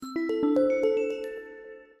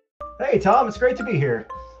Hey, Tom, it's great to be here.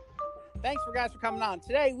 Thanks for guys for coming on.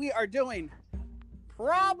 Today we are doing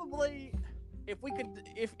probably,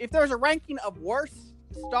 if there's a ranking of worst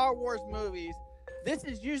Star Wars movies, this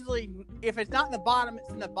is usually, if it's not in the bottom, it's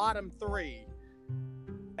in the bottom three.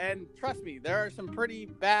 And trust me, there are some pretty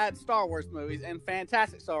bad Star Wars movies and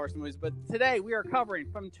fantastic Star Wars movies. But today we are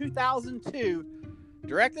covering from 2002,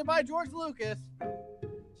 directed by George Lucas,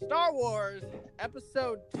 Star Wars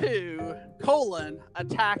Episode 2,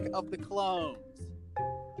 Attack of the Clones.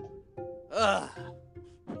 Ugh.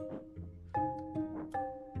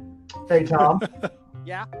 Hey, Tom.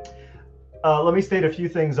 Yeah? Let me state a few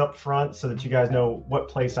things up front so that you guys know what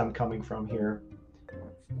place I'm coming from here.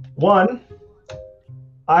 One,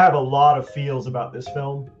 I have a lot of feels about this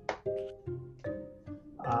film.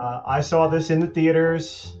 I saw this in the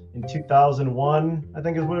theaters in 2001, I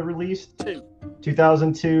think is when it released.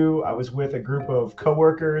 2002, I was with a group of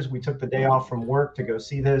coworkers. We took the day off from work to go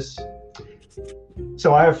see this.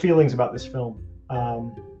 So I have feelings about this film.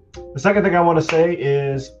 The second thing I want to say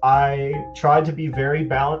is I tried to be very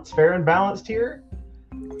balanced, fair and balanced here.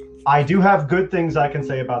 I do have good things I can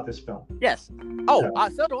say about this film. Yes. Oh,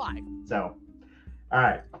 so do I. So, all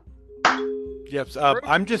right. Yes,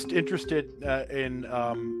 I'm just interested in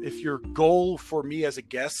if your goal for me as a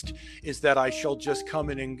guest is that I shall just come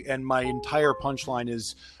in and my entire punchline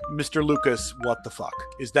is, Mr. Lucas, what the fuck?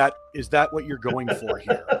 Is that what you're going for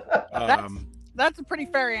here? That's a pretty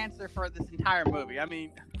fair answer for this entire movie. I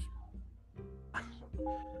mean,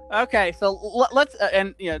 okay, so let's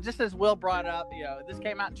and just as Will brought up, this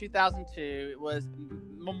came out in 2002. It was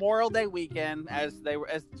Memorial Day weekend, as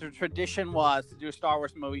the tradition was to do a Star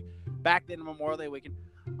Wars movie back then. Memorial Day weekend,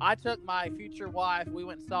 I took my future wife. We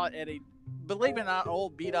went and saw it at a, believe it or not,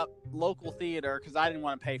 old beat up local theater because I didn't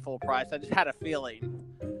want to pay full price. I just had a feeling,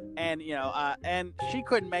 and and she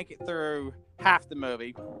couldn't make it through half the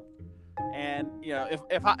movie. And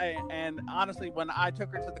if honestly, when I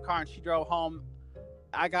took her to the car and she drove home,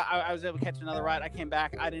 I was able to catch another ride. I came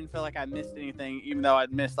back. I didn't feel like I missed anything, even though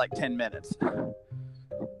I'd missed like 10 minutes.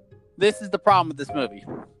 This is the problem with this movie.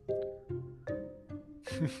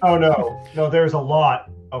 Oh no, there's a lot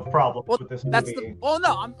of problems with this movie.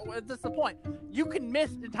 That's the point. You can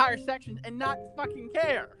miss entire sections and not fucking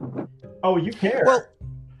care. Oh, you care. Well,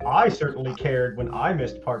 I certainly cared when I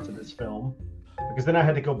missed parts of this film, because then I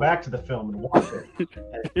had to go back to the film and watch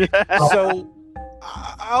it. So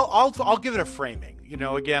I'll give it a framing.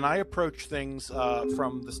 Again, I approach things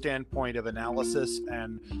from the standpoint of analysis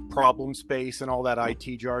and problem space and all that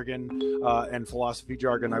IT jargon and philosophy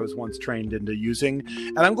jargon I was once trained into using.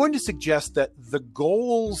 And I'm going to suggest that the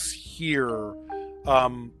goals here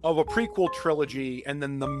of a prequel trilogy and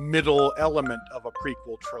then the middle element of a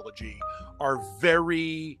prequel trilogy are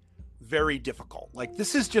very, very difficult. Like,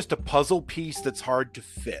 this is just a puzzle piece that's hard to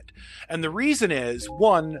fit. And the reason is,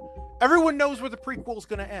 one, everyone knows where the prequel is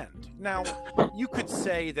going to end. Now, you could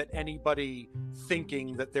say that anybody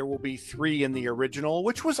thinking that there will be 3 in the original,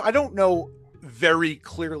 which was, I don't know, very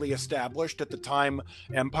clearly established at the time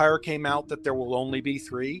Empire came out, that there will only be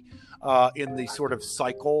 3 in the sort of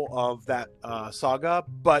cycle of that saga.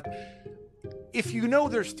 But if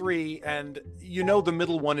there's 3 and the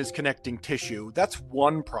middle one is connecting tissue, that's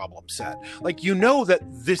one problem set. Like, that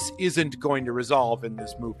this isn't going to resolve in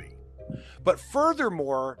this movie. But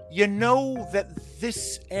furthermore, that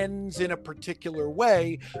this ends in a particular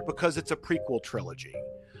way because it's a prequel trilogy.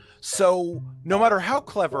 So no matter how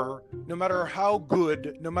clever, no matter how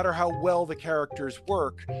good, no matter how well the characters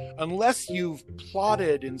work, unless you've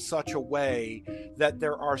plotted in such a way that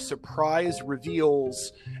there are surprise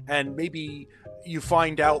reveals and maybe you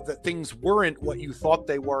find out that things weren't what you thought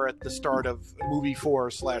they were at the start of movie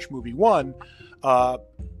 4/movie 1,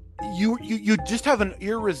 you just have an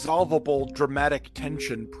irresolvable dramatic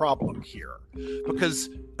tension problem here, because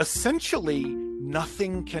essentially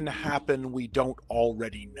nothing can happen we don't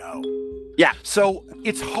already know. Yeah. So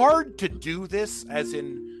it's hard to do this, as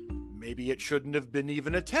in maybe it shouldn't have been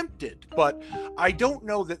even attempted, but I don't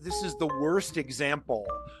know that this is the worst example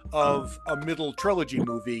of a middle trilogy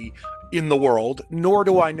movie in the world, nor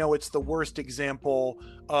do I know it's the worst example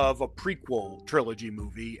of a prequel trilogy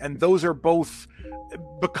movie. And those are both,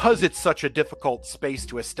 because it's such a difficult space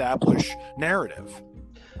to establish narrative.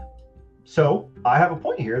 So I have a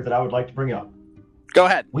point here that I would like to bring up. Go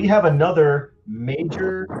ahead. We have another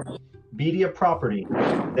major media property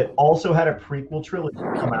that also had a prequel trilogy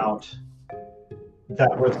come out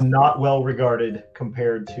that was not well regarded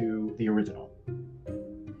compared to the original.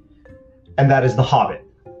 And that is The Hobbit.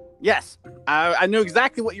 Yes, I knew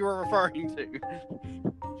exactly what you were referring to.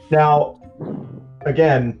 Now,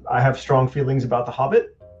 again, I have strong feelings about The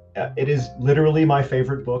Hobbit. It is literally my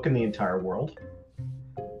favorite book in the entire world.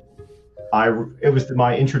 It was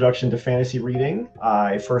my introduction to fantasy reading.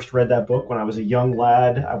 I first read that book when I was a young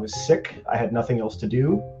lad. I was sick. I had nothing else to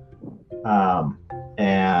do.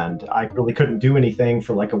 And I really couldn't do anything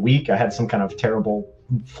for like a week. I had some kind of terrible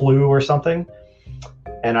flu or something.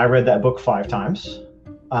 And I read that book 5 times.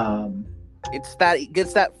 It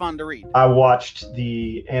gets that fun to read. I watched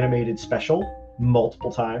the animated special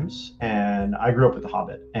multiple times, and I grew up with The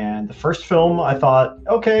Hobbit. And the first film, I thought,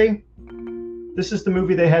 okay, this is the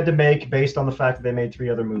movie they had to make based on the fact that they made 3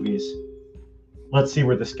 other movies. Let's see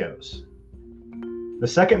where this goes. The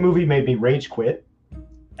second movie made me rage quit.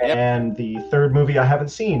 Yep. And the third movie I haven't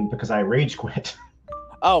seen because I rage quit.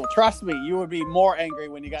 Oh, trust me, you would be more angry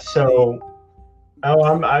when you got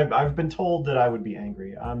I've been told that I would be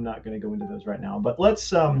angry. I'm not going to go into those right now, but let's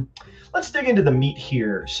dig into the meat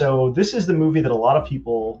here. So this is the movie that a lot of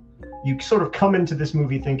people, you sort of come into this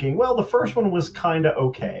movie thinking, well, the first one was kind of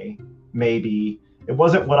okay, maybe. It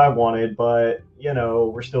wasn't what I wanted, but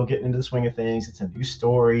we're still getting into the swing of things. It's a new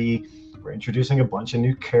story. We're introducing a bunch of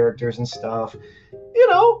new characters and stuff.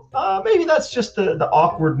 Maybe that's just the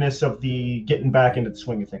awkwardness of the getting back into the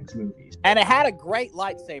swing of things movies. And it had a great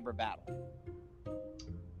lightsaber battle.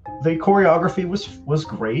 The choreography was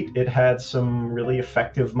great. It had some really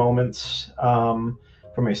effective moments from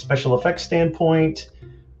a special effects standpoint.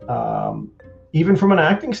 Even from an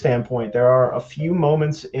acting standpoint, there are a few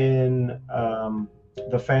moments in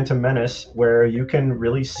The Phantom Menace where you can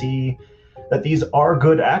really see that these are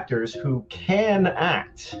good actors who can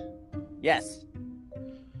act. Yes.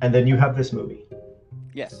 And then you have this movie.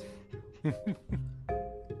 Yes.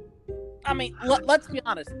 I mean, let's be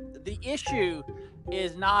honest. The issue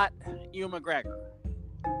is not Ewan McGregor.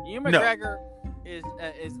 Ewan McGregor is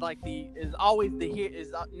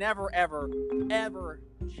never ever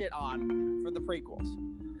shit on for the prequels.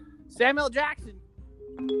 Samuel Jackson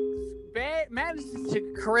manages to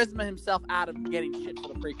charisma himself out of getting shit for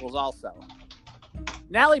the prequels also.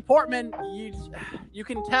 Natalie Portman, you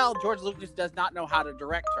can tell George Lucas does not know how to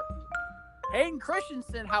direct her. Hayden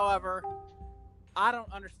Christensen, however, I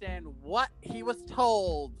don't understand what he was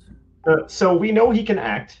told. So we know he can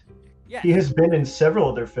act. Yes. He has been in several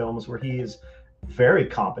other films where he is very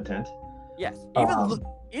competent. Yes,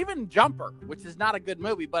 even Jumper, which is not a good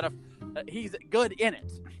movie, but he's good in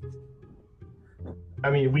it. I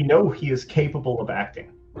mean, we know he is capable of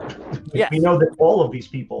acting. Yes. We know that all of these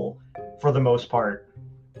people, for the most part,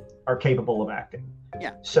 are capable of acting.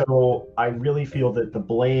 Yeah. So I really feel that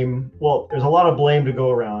there's a lot of blame to go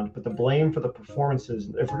around, but the blame for the performances,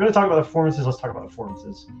 if we're going to talk about the performances, let's talk about the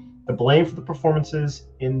performances. The blame for the performances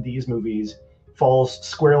in these movies falls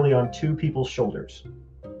squarely on 2 people's shoulders.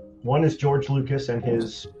 One is George Lucas and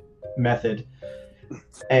his method,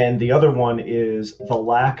 and the other one is the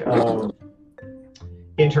lack of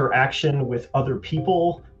interaction with other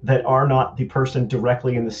people that are not the person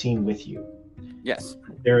directly in the scene with you. Yes.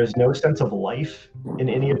 There is no sense of life in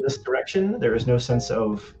any of this direction. There is no sense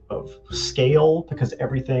of scale because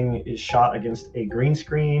everything is shot against a green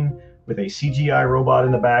screen with a CGI robot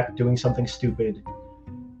in the back doing something stupid.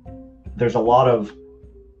 There's a lot of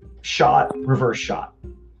reverse shot,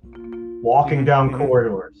 walking down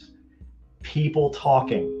corridors, people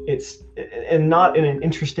talking. And not in an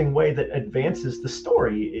interesting way that advances the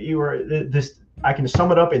story. I can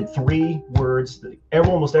sum it up in 3 words.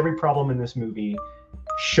 Almost every problem in this movie: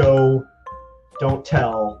 show, don't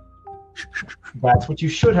tell. That's what you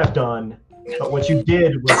should have done, but what you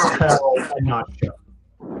did was tell and not show.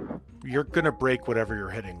 You're gonna break whatever you're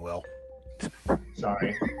hitting, Will.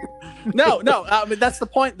 Sorry. No. I mean, that's the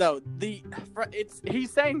point, though.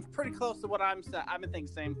 He's saying pretty close to what I'm saying. I've been thinking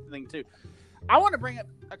the same thing too. I want to bring up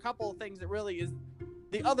a couple of things that really is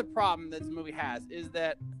the other problem that this movie has is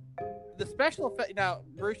that the special effects. Now,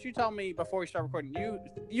 Bruce, you told me before we start recording,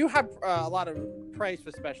 you have a lot of praise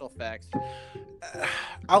for special effects.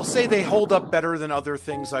 I'll say they hold up better than other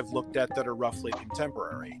things I've looked at that are roughly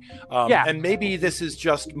contemporary. And maybe this is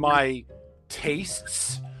just my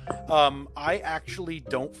tastes. I actually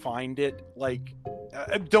don't find it like.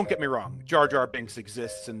 Don't get me wrong, Jar Jar Binks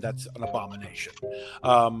exists, and that's an abomination.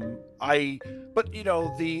 But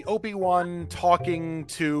the Obi-Wan talking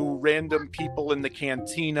to random people in the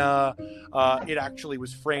cantina, it actually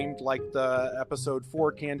was framed like the Episode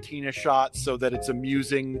 4 cantina shot, so that it's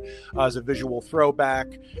amusing as a visual throwback.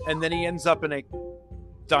 And then he ends up in a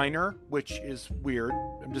diner, which is weird.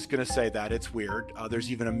 I'm just going to say that it's weird. There's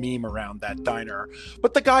even a meme around that diner.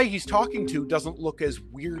 But the guy he's talking to doesn't look as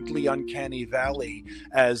weirdly uncanny valley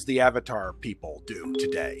as the Avatar people do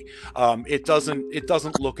today. It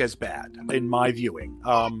doesn't look as bad in my viewing.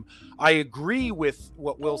 I agree with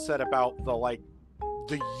what Will said about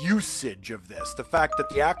the usage of this, the fact that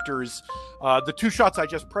the actors, the two shots I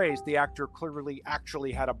just praised, the actor clearly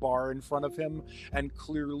actually had a bar in front of him and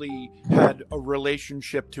clearly had a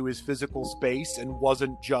relationship to his physical space and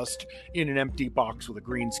wasn't just in an empty box with a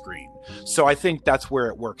green screen. So I think that's where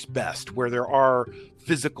it works best, where there are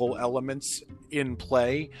physical elements in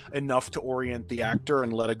play enough to orient the actor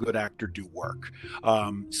and let a good actor do work.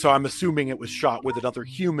 So I'm assuming it was shot with another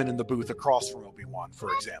human in the booth across from Obi-Wan,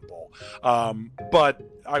 for example. But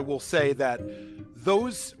I will say that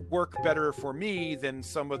those work better for me than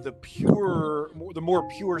some of the more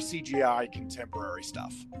pure CGI contemporary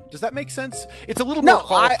stuff. Does that make sense? It's a little more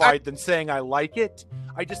qualified than saying I like it.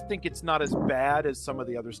 I just think it's not as bad as some of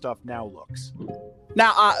the other stuff now looks.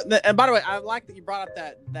 Now, and by the way, I like that you brought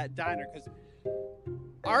up that diner, because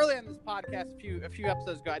early on this podcast, a few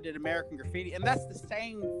episodes ago, I did American Graffiti, and that's the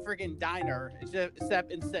same friggin' diner, except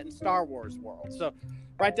set in Star Wars world. So,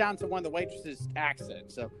 right down to one of the waitresses'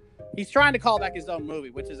 accent. So, he's trying to call back his own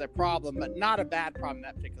movie, which is a problem, but not a bad problem in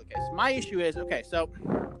that particular case. My issue is, okay, so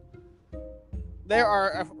there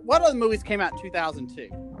are what other movies came out in 2002?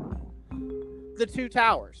 The Two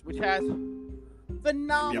Towers, which has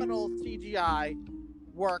phenomenal CGI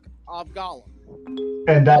work of Gollum.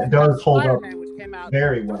 And that does hold up which came out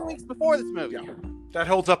very well. 2 weeks before this movie. Yeah. That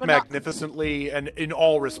holds up magnificently, and in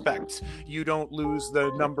all respects. You don't lose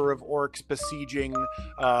the number of orcs besieging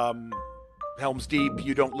Helm's Deep.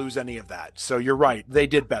 You don't lose any of that. So you're right. They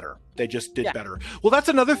did better. They just did better. Well, that's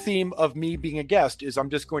another theme of me being a guest, is I'm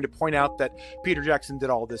just going to point out that Peter Jackson did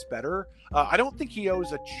all this better. I don't think he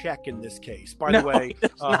owes a check in this case. By the way,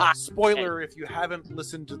 spoiler, if you haven't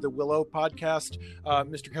listened to the Willow podcast,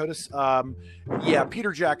 Mr. Codis,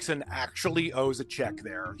 Peter Jackson actually owes a check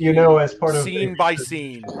there. As part of scene by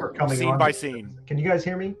scene. Can you guys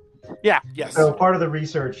hear me? Yeah, yes. So part of the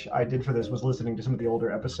research I did for this was listening to some of the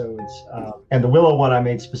older episodes, and the Willow one I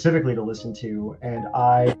made specifically to listen to, and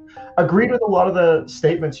I agreed with a lot of the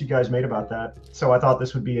statements you guys made about that. So I thought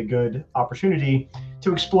this would be a good opportunity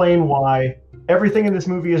to explain why everything in this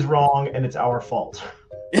movie is wrong and it's our fault.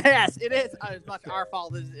 Yes, it is as much our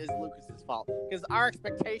fault as Lucas's fault, because our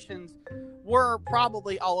expectations were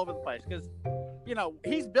probably all over the place, because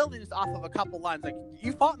he's building this off of a couple lines like,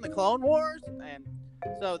 you fought in the Clone Wars, and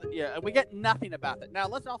so, we get nothing about that. Now,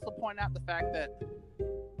 let's also point out the fact that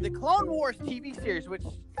the Clone Wars TV series, which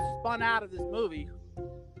spun out of this movie,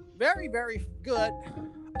 very, very good,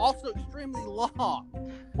 also extremely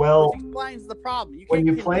long. Well, which explains the problem. When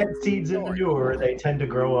you plant seeds in manure, they tend to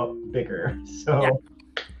grow up bigger. So,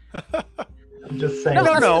 I'm just saying.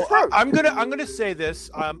 No. I'm gonna say this.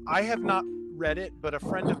 I have not read it, but a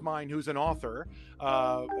friend of mine who's an author,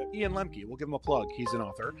 Ian Lemke, we'll give him a plug. He's an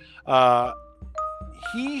author.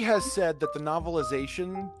 He has said that the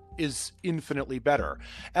novelization is infinitely better.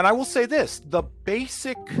 And I will say this, the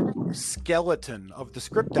basic skeleton of the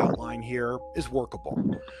script outline here is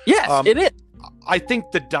workable. Yes, it is. I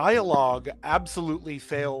think the dialogue absolutely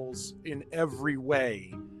fails in every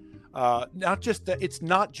way. It's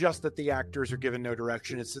not just that the actors are given no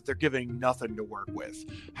direction, it's that they're giving nothing to work with.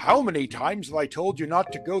 How many times have I told you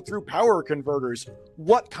not to go through power converters?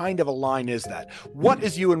 What kind of a line is that? What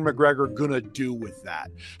is Ewan McGregor gonna do with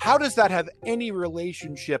that? How does that have any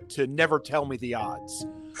relationship to Never Tell Me the Odds?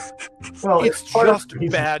 Well, it's just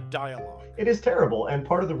bad dialogue. It is terrible, and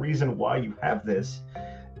part of the reason why you have this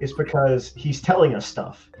is because he's telling us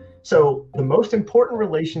stuff. So the most important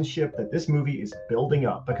relationship that this movie is building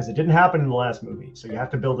up, because it didn't happen in the last movie, so you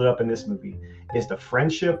have to build it up in this movie, is the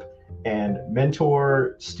friendship and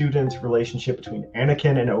mentor-student relationship between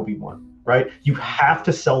Anakin and Obi-Wan, right? You have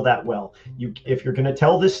to sell that well. If you're going to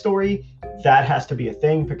tell this story, that has to be a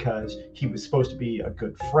thing, because he was supposed to be a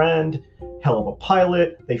good friend, hell of a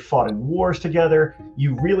pilot, they fought in wars together.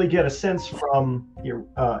 You really get a sense from your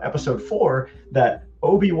episode 4 that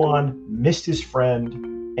Obi-Wan missed his friend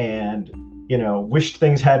and wished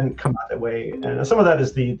things hadn't come out that way, and some of that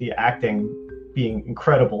is the acting being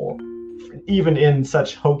incredible, even in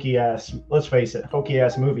such hokey ass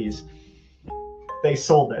movies. They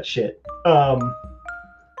sold that shit, and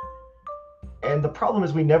the problem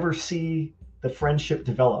is we never see the friendship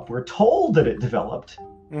develop. We're told that it developed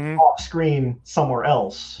off screen somewhere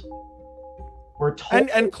else. We're told,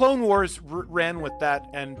 and Clone Wars ran with that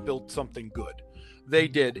and built something good. They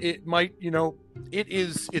did. It might, it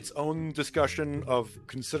is its own discussion of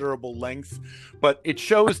considerable length, but it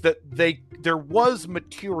shows that there was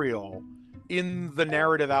material in the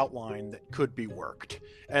narrative outline that could be worked,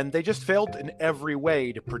 and they just failed in every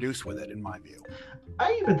way to produce with it, in my view.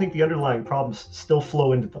 I even think the underlying problems still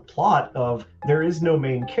flow into the plot of there is no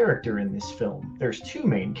main character in this film. There's two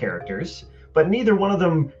main characters, but neither one of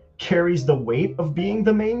them carries the weight of being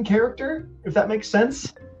the main character, if that makes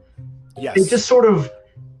sense. Yes. They just sort of,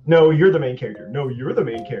 no, you're the main character. No, you're the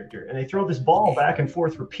main character. And they throw this ball back and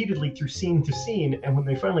forth repeatedly through scene to scene. And when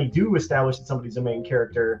they finally do establish that somebody's a main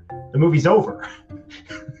character, the movie's over.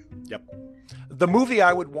 Yep. The movie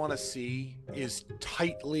I would want to see is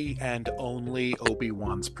tightly and only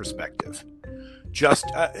Obi-Wan's perspective. Just,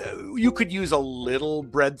 you could use a little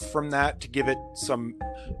breadth from that to give it some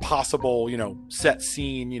possible, set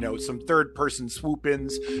scene, some third-person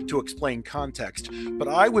swoop-ins to explain context. But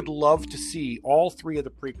I would love to see all three of the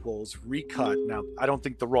prequels recut. Now, I don't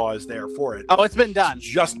think the Raw is there for it. Oh, it's been done.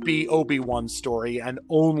 Just be Obi-Wan's story and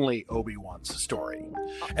only Obi-Wan's story.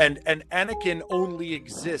 And Anakin only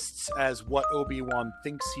exists as what Obi-Wan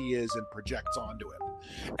thinks he is and projects onto him.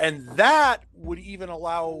 And that would even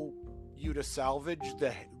allow you to salvage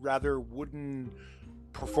the rather wooden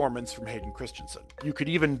performance from Hayden Christensen. You could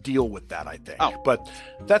even deal with that, I think. Oh. But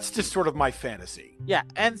that's just sort of my fantasy. Yeah,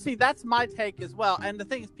 and see, that's my take as well. And the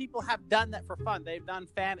thing is, people have done that for fun. They've done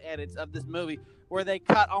fan edits of this movie where they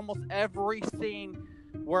cut almost every scene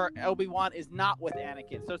where Obi-Wan is not with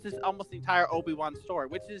Anakin. So it's just almost the entire Obi-Wan story,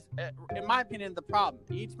 which is, in my opinion, the problem.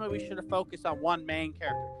 Each movie should have focused on one main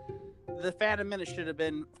character. The Phantom Menace should have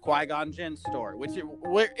been Qui-Gon Jinn's story, which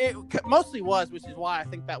it mostly was, which is why I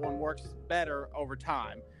think that one works better over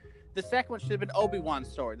time. The second one should have been Obi-Wan's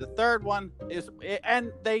story. The third one is,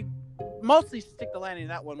 and they mostly stick the landing in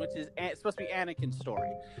that one, which is supposed to be Anakin's story.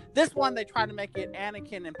 This one, they try to make it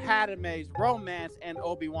Anakin and Padme's romance and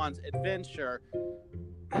Obi-Wan's adventure.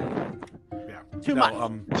 Too much.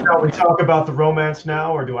 Shall we talk about the romance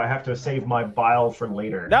now, or do I have to save my bile for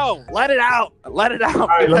later? No, let it out. Let it out. All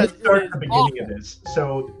right, let me start at the beginning of this.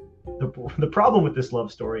 So the problem with this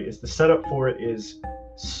love story is the setup for it is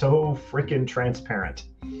so freaking transparent.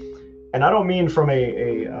 And I don't mean from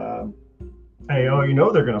they're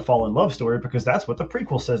going to fall in love story, because that's what the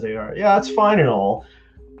prequel says they are. Yeah, it's fine and all.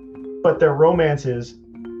 But their romance is,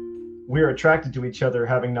 we're attracted to each other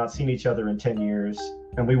having not seen each other in 10 years,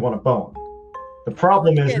 and we want to bone. The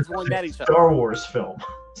problem is it's a Star Wars film,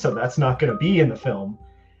 so that's not going to be in the film,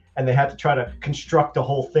 and they had to try to construct the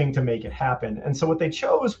whole thing to make it happen. And so what they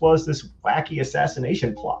chose was this wacky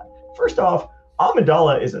assassination plot. First off,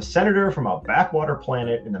 Amidala is a senator from a backwater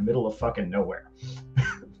planet in the middle of fucking nowhere.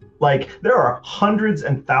 Like, there are hundreds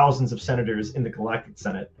and thousands of senators in the Galactic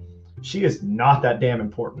Senate. She is not that damn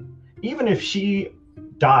important. Even if she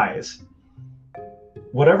dies,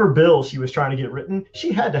 whatever bill she was trying to get written,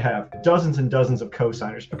 she had to have dozens and dozens of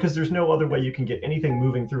co-signers, because there's no other way you can get anything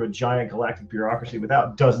moving through a giant galactic bureaucracy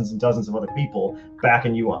without dozens and dozens of other people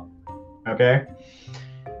backing you up. Okay?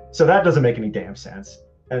 So that doesn't make any damn sense.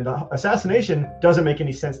 And assassination doesn't make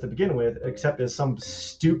any sense to begin with, except as some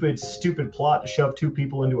stupid plot to shove two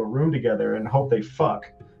people into a room together and hope they fuck.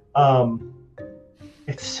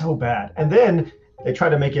 It's so bad. And then they try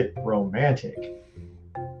to make it romantic.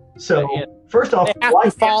 So, first off, why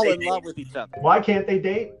fall in love with each other? Why can't they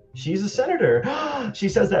date? She's a senator. She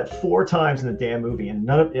says that 4 times in the damn movie, and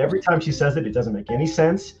every time she says it, it doesn't make any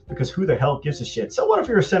sense, because who the hell gives a shit? So what if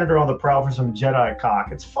you're a senator on the prowl for some Jedi cock?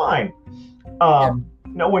 It's fine.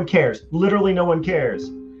 No one cares. Literally no one cares.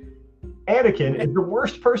 Anakin is the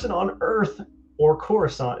worst person on Earth, or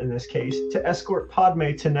Coruscant in this case, to escort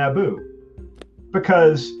Padme to Naboo.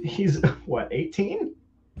 Because he's, 18?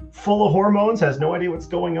 Full of hormones, has no idea what's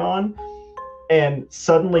going on. And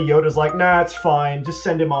suddenly Yoda's like, nah, it's fine. Just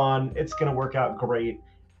send him on. It's going to work out great.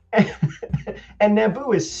 And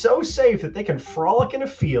Naboo is so safe that they can frolic in a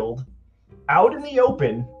field out in the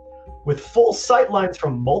open with full sight lines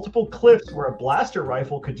from multiple cliffs where a blaster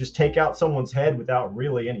rifle could just take out someone's head without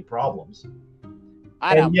really any problems.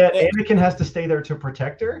 And yet Anakin has to stay there to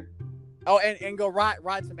protect her? Oh, and go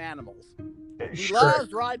ride some animals. He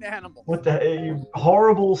loves riding animals. What the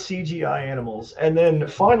horrible CGI animals. And then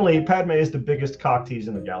finally, Padme is the biggest cock tease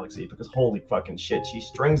in the galaxy, because holy fucking shit, she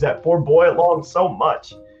strings that poor boy along so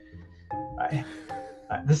much.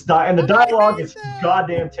 The dialogue is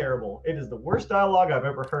goddamn terrible. It is the worst dialogue I've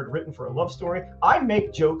ever heard written for a love story. I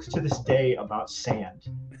make jokes to this day about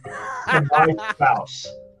sand to my spouse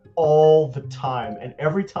all the time, and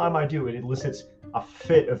every time I do it, it elicits a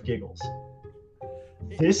fit of giggles.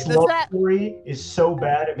 This love story is so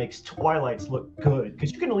bad it makes Twilight's look good,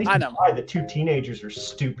 because you can at least imply the two teenagers are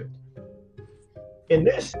stupid. In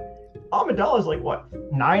this, Amidala's like, what,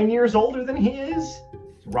 9 years older than he is?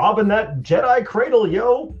 Robbing that Jedi cradle,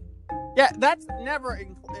 yo. Yeah, that's never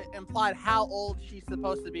implied how old she's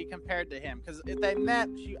supposed to be compared to him. Because if they met,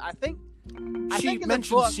 I think she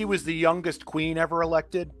mentioned she was the youngest queen ever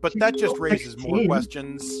elected, but that just raises 16. More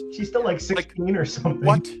questions. She's still like 16 or something.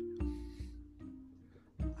 What?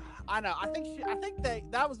 I know. I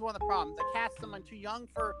think that was one of the problems. They cast someone too young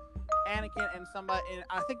for Anakin, and somebody. And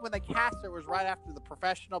I think when they cast her, it was right after the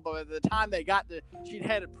professional. But by the time they got to, she'd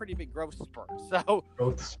had a pretty big growth spurt. So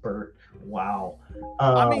growth spurt. Wow.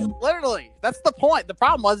 I mean, literally, that's the point. The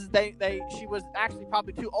problem was she was actually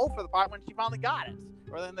probably too old for the part when she finally got it,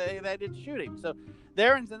 or then they did shooting. So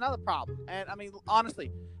there's another problem. And I mean, honestly,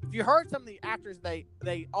 if you heard some of the actors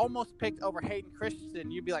they almost picked over Hayden Christensen,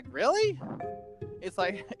 you'd be like, really? It's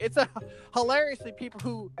like, it's a hilariously people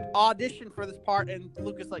who auditioned for this part, and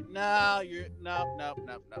Lucas like, no.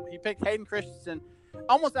 He picked Hayden Christensen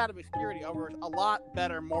almost out of obscurity over a lot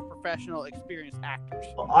better, more professional, experienced actors.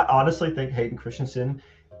 I honestly think Hayden Christensen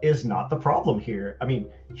is not the problem here. I mean,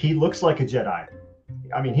 he looks like a Jedi.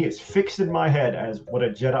 I mean, he is fixed in my head as what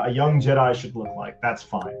a young Jedi should look like. That's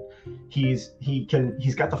fine. He's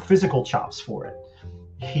got the physical chops for it.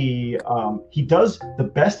 He does the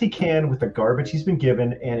best he can with the garbage he's been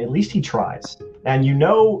given, and at least he tries. And you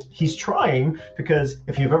know he's trying because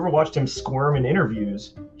if you've ever watched him squirm in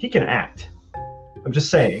interviews, he can act. I'm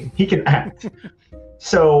just saying, he can act.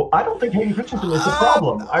 So I don't think Hayden Christensen is the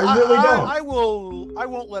problem. I really don't. I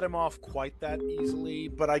won't let him off quite that easily,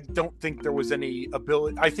 but I don't think there was any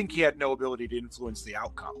ability. I think he had no ability to influence the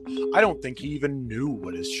outcome. I don't think he even knew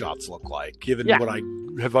what his shots look like, given what I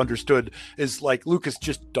have understood is like Lucas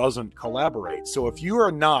just doesn't collaborate. So if you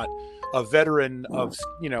are not a veteran of,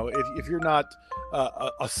 if you're not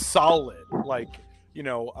a solid,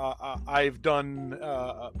 I've done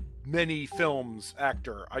many films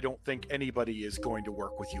actor, I don't think anybody is going to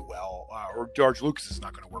work with you well, or George Lucas is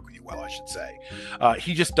not going to work with you well, I should say.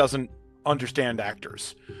 He just doesn't understand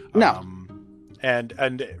actors. No.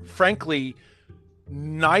 And frankly,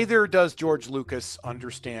 neither does George Lucas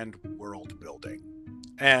understand world building.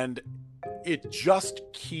 And it just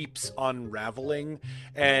keeps unraveling.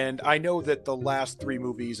 And I know that the last 3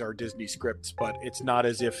 movies are Disney scripts, but it's not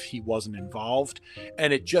as if he wasn't involved.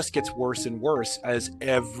 And it just gets worse and worse as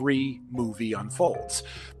every movie unfolds,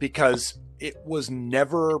 because it was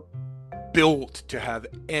never built to have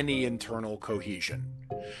any internal cohesion.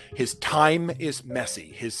 His time is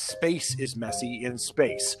messy. His space is messy in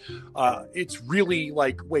space. It's really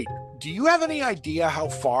like, wait, do you have any idea how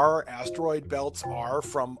far asteroid belts are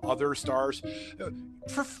from other stars?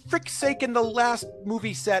 For frick's sake, in the last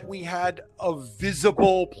movie set, we had a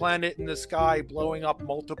visible planet in the sky blowing up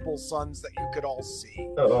multiple suns that you could all see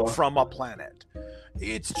from a planet.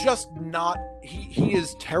 It's just not, he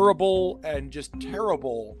is terrible, and just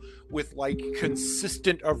terrible with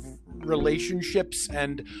consistent of relationships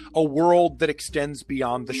and a world that extends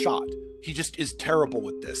beyond the shot. He just is terrible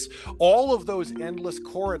with this. All of those endless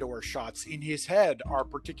corridor shots in his head are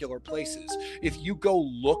particular places. If you go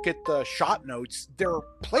look at the shot notes, they're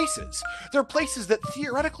places. They're places that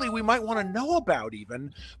theoretically we might want to know about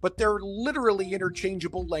even, but they're literally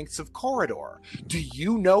interchangeable lengths of corridor. Do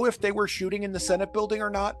you know if they were shooting in the Senate building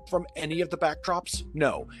or not from any of the backdrops?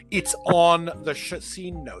 No. It's on the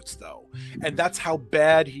scene notes, though. And that's how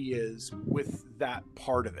bad he is with that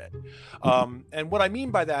part of it. And what I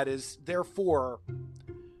mean by that is, therefore,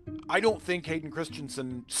 I don't think Hayden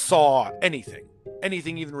Christensen saw anything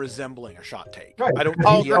even resembling a shot take. Right. I don't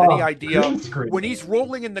think he had any idea. When he's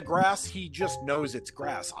rolling in the grass, he just knows it's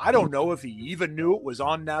grass. I don't know if he even knew it was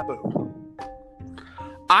on Naboo.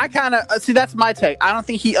 I kind of see, that's my take. I don't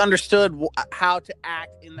think he understood how to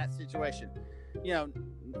act in that situation.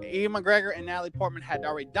 Ian McGregor and Natalie Portman had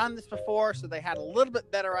already done this before, so they had a little bit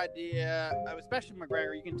better idea. Especially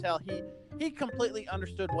McGregor, you can tell he completely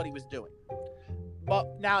understood what he was doing. But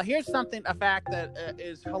now here's a fact that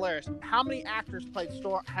is hilarious. How many actors played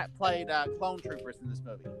clone troopers in this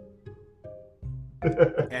movie?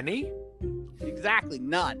 Any? Exactly,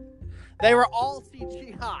 none. They were all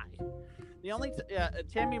CGI. The only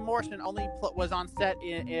Tammy Morrison only was on set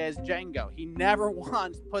as Django. He never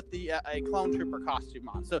once put a clone trooper costume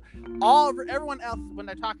on. So everyone else, when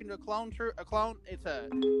they're talking to a clone,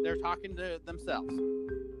 they're talking to themselves.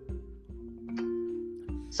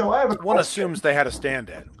 So I have one assumes they had a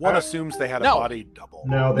stand-in. One assumes they had a body double.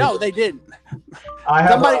 No, they didn't. I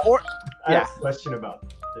have a question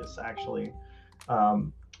about this actually.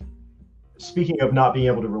 Speaking of not being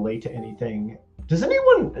able to relate to anything, Does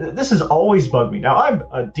anyone? This has always bugged me. Now, I'm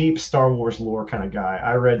a deep Star Wars lore kind of guy.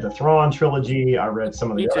 I read the Thrawn trilogy. I read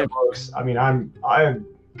some of the other books. I mean, I'm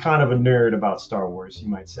kind of a nerd about Star Wars, you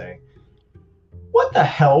might say. What the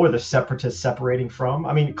hell were the Separatists separating from?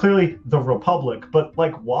 I mean, clearly the Republic, but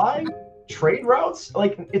like, why trade routes?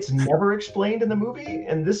 Like, it's never explained in the movie,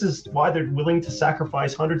 and this is why they're willing to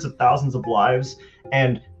sacrifice hundreds of thousands of lives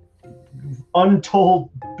and untold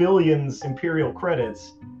billions Imperial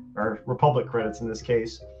credits, or Republic credits in this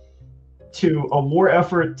case, to a war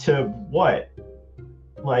effort to what?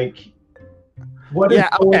 Like, what is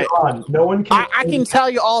going on? No one can. I can tell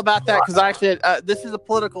you all about that because actually, this is a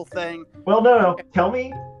political thing. Well, no. Tell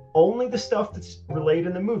me only the stuff that's relayed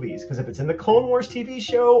in the movies, because if it's in the Clone Wars TV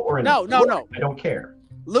show or in no, I don't care.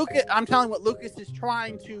 Lucas, I'm telling you what Lucas is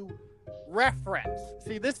trying to reference.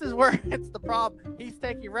 See, this is where it's the problem. He's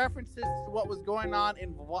taking references to what was going on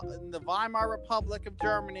in the Weimar Republic of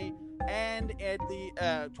Germany and at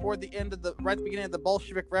the toward the end of the right at the beginning of the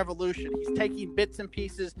Bolshevik Revolution. He's taking bits and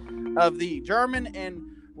pieces of the German and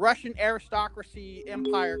Russian aristocracy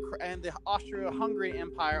empire and the Austro-Hungarian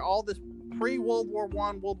Empire, all this pre-World War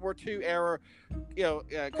I, World War II era,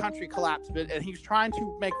 country collapse, and he's trying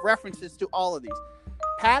to make references to all of these.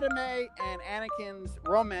 Padme and Anakin's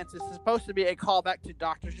romance is supposed to be a callback to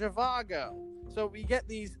Dr. Zhivago. So we get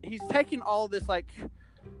these. He's taking all this like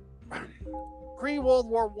pre-World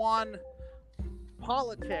War I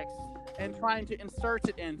politics and trying to insert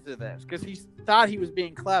it into this because he thought he was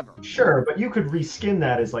being clever. Sure, but you could reskin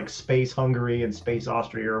that as like Space Hungary and Space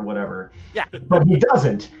Austria or whatever. Yeah. But he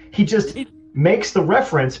doesn't. He just makes the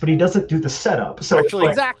reference, but he doesn't do the setup. So actually,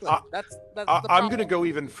 exactly. That's I'm going to go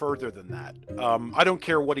even further than that. I don't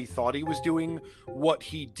care what he thought he was doing. What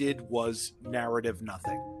he did was narrative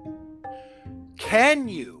nothing. Can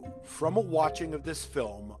you, from a watching of this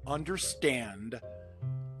film, understand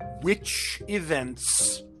which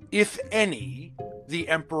events, if any, the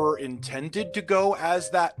Emperor intended to go as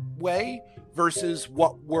that way versus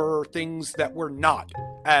what were things that were not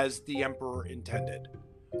as the Emperor intended?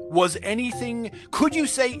 Was anything, could you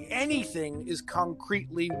say anything is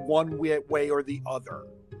concretely one way or the other?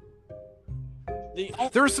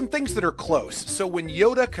 There are some things that are close. So when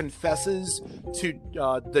Yoda confesses to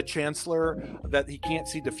the Chancellor that he can't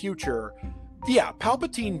see the future, yeah,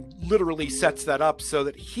 Palpatine literally sets that up so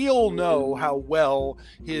that he'll know how well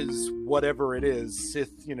his whatever it is,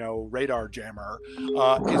 Sith, radar jammer,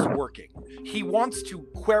 is working. He wants to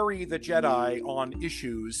query the Jedi on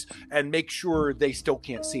issues and make sure they still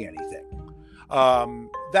can't see anything.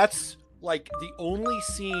 That's like the only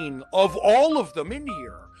scene of all of them in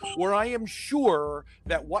here where I am sure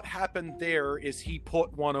that what happened there is he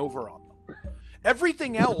put one over on them.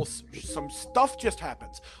 Everything else, some stuff just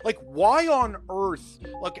happens. Like, why on earth,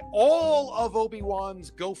 like, all of Obi-Wan's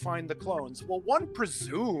go find the clones? Well, one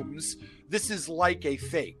presumes this is like a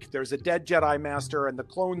fake. There's a dead Jedi Master, and the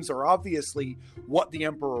clones are obviously what the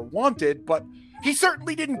Emperor wanted, but he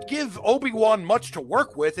certainly didn't give Obi-Wan much to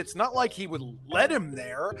work with. It's not like he would let him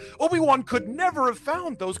there. Obi-Wan could never have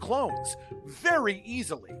found those clones very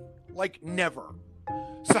easily. Like, never.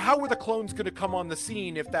 So how were the clones going to come on the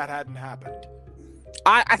scene if that hadn't happened?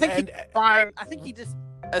 I think he just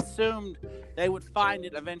assumed they would find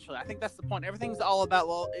it eventually. I think that's the point. Everything's all about,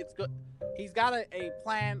 it's good. He's got a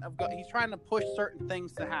plan of he's trying to push certain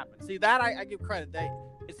things to happen. See, that I give credit.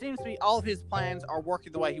 It seems to be all of his plans are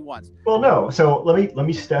working the way he wants. Well, no. So let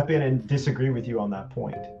me step in and disagree with you on that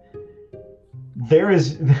point.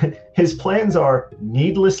 His plans are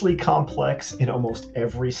needlessly complex in almost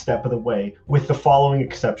every step of the way, with the following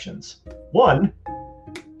exceptions. One,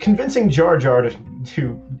 convincing Jar Jar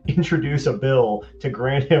to introduce a bill to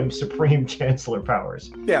grant him Supreme Chancellor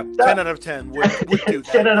powers. Yeah, 10 out of 10 would do that.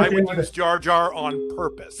 10 out of 10 I would use Jar Jar on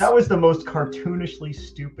purpose. That was the most cartoonishly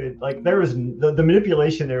stupid. Like, there was the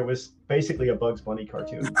manipulation there was basically a Bugs Bunny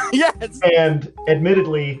cartoon. Yes. And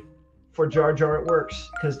admittedly, for Jar Jar it works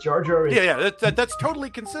because Jar Jar is that's totally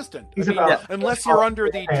consistent. Unless you're under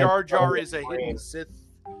the Jar Jar is a hidden Sith.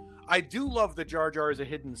 I do love the Jar Jar is a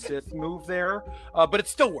hidden Sith move there, but it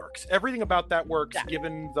still works. Everything about that works,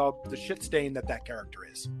 given the shit stain that character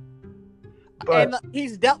is. And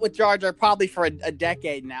he's dealt with Jar Jar probably for a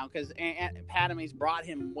decade now, because Padme's brought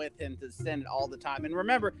him with him to the Senate all the time. And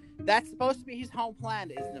remember, that's supposed to be his home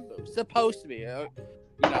planet, is Naboo. Supposed to be.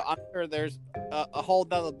 I'm sure there's a whole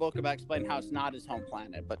other book about explaining how it's not his home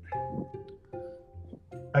planet, but...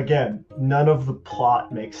 Again, none of the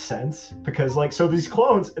plot makes sense because, so these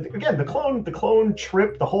clones, again, the clone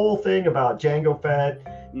trip, the whole thing about Jango Fett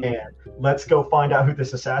and let's go find out who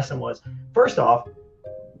this assassin was. First off,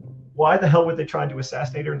 why the hell were they trying to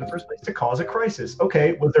assassinate her in the first place? To cause a crisis.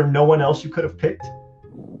 Okay, was there no one else you could have picked?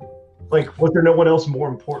 Like, was there no one else more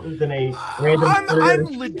important than a random? I'm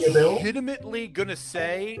legitimately gonna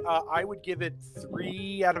say I would give it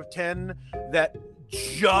 3 out of 10. That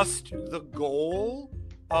just the goal,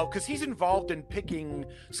 because he's involved in picking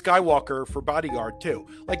Skywalker for bodyguard too.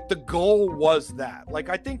 Like, the goal was that. Like,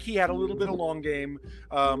 I think he had a little bit of long game.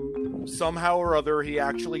 Somehow or other, he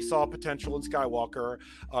actually saw potential in Skywalker,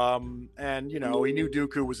 and he knew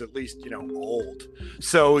Dooku was at least old,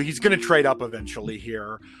 so he's going to trade up eventually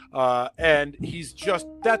here. And he's just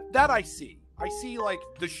that I see. I see, like,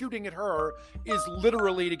 the shooting at her is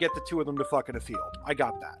literally to get the two of them to fuck in a field. I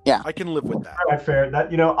got that. Yeah, I can live with that. All right, fair.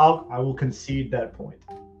 That I will concede that point.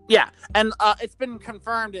 Yeah, and it's been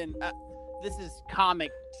confirmed in this is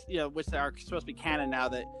comics, which are supposed to be canon now,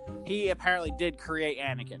 that he apparently did create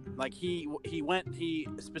Anakin. Like, he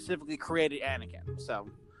specifically created Anakin. So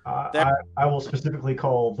I will specifically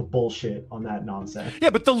call the bullshit on that nonsense. Yeah,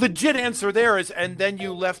 but the legit answer there is, and then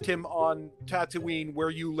you left him on Tatooine where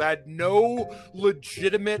you had no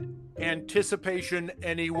legitimate anticipation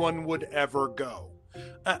anyone would ever go.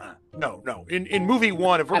 No. In movie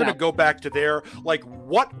 1, if we're going to go back to there, like,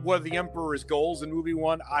 what were the Emperor's goals in movie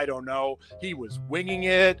 1? I don't know. He was winging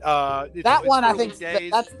it. That one, I think,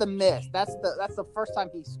 that's the miss. That's the first time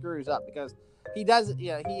he screws up, because he does.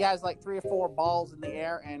 He has like 3 or 4 balls in the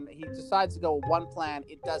air, and he decides to go with one plan.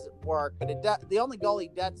 It doesn't work, but the only goal he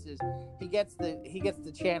gets is he gets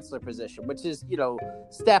the chancellor position, which is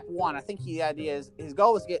step 1. I think the idea is his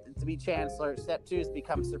goal is to be chancellor. Step 2 is to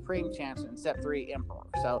become supreme chancellor, and step 3 emperor.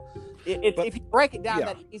 So if you break it down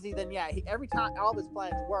that easy, then every time all of his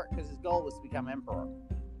plans work because his goal was to become emperor.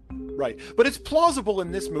 Right. But it's plausible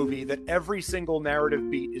in this movie that every single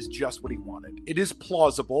narrative beat is just what he wanted. It is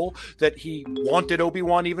plausible that he wanted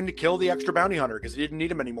Obi-Wan even to kill the extra bounty hunter because he didn't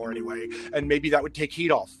need him anymore anyway, and maybe that would take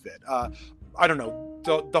heat off of it. I don't know.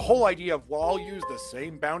 The whole idea of, well, I'll use the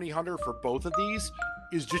same bounty hunter for both of these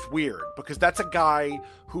is just weird, because that's a guy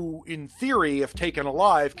who, in theory, if taken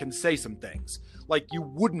alive, can say some things. Like, you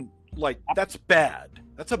wouldn't, like, that's bad.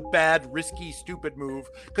 That's a bad, risky, stupid move,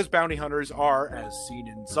 because bounty hunters are, as seen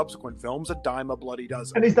in subsequent films, a dime a bloody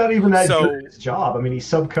dozen. And he's not even that good at his job. I mean, he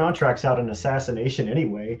subcontracts out an assassination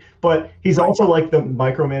anyway, but he's also like the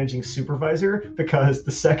micromanaging supervisor, because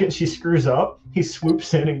the second she screws up, he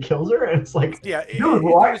swoops in and kills her, and it's like, dude,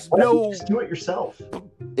 why don't you just do it yourself?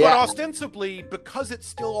 But ostensibly, because it's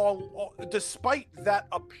still all, despite that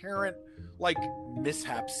apparent, like,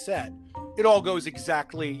 mishap set, it all goes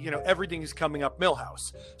exactly, everything is coming up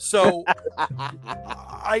Milhouse. So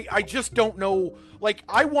I just don't know. Like,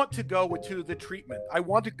 I want to go to the treatment. I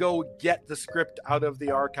want to go get the script out of the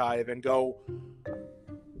archive and go,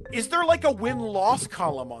 is there like a win-loss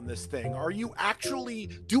column on this thing?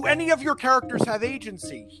 Do any of your characters have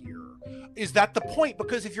agency here? Is that the point?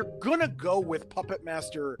 Because if you're gonna go with Puppet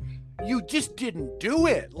Master, you just didn't do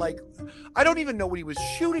it. Like, I don't even know what he was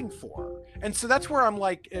shooting for. And so that's where I'm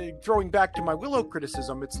like, throwing back to my Willow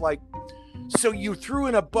criticism. It's like, so you threw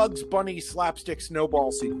in a Bugs Bunny slapstick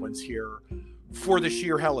snowball sequence here for the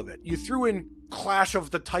sheer hell of it. You threw in Clash of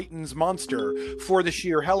the Titans monster for the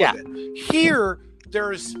sheer hell of it. Here,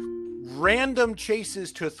 there's random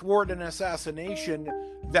chases to thwart an assassination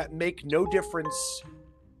that make no difference.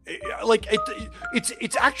 Like,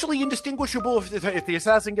 it's actually indistinguishable. If the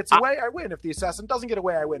assassin gets away, I win. If the assassin doesn't get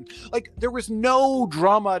away, I win. Like, there was no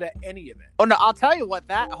drama to any of it. Oh no, I'll tell you what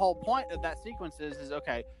that whole point of that sequence is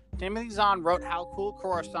okay. Timothy Zahn wrote how cool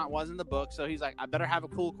Coruscant was in the book, so he's like, I better have a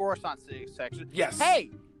cool Coruscant section. Yes.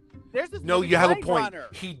 Hey, there's this. No, you have a point. Runner.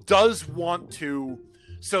 He does want to.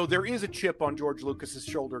 So there is a chip on George Lucas's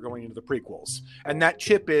shoulder going into the prequels. And that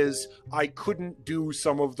chip is, I couldn't do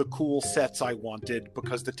some of the cool sets I wanted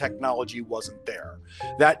because the technology wasn't there.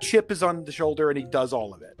 That chip is on the shoulder, and he does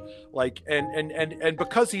all of it. Like, and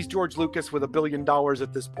because he's George Lucas with $1 billion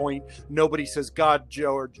at this point, nobody says, God,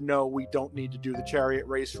 George, no, we don't need to do the chariot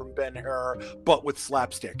race from Ben-Hur, but with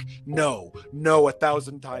slapstick. No,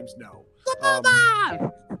 1,000 times no.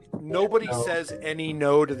 Nobody says any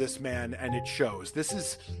no to this man, and it shows. This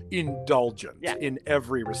is indulgent in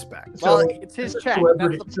every respect. So it's his check.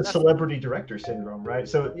 It's a celebrity director syndrome, right?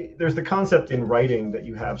 So there's the concept in writing that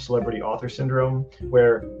you have celebrity author syndrome,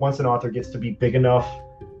 where once an author gets to be big enough,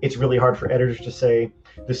 it's really hard for editors to say,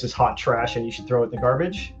 this is hot trash and you should throw it in the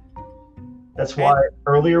garbage. That's why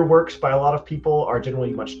earlier works by a lot of people are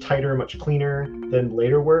generally much tighter, much cleaner than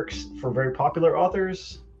later works for very popular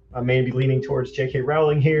authors. I may be leaning towards J.K.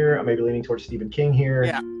 Rowling here. I may be leaning towards Stephen King here.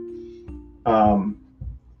 Yeah.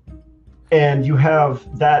 And you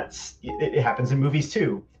have that. It happens in movies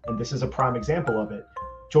too, and this is a prime example of it.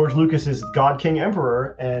 George Lucas is God King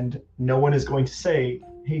Emperor, and no one is going to say,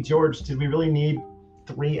 hey, George, did we really need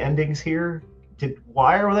 3 endings here?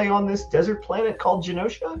 Why are they on this desert planet called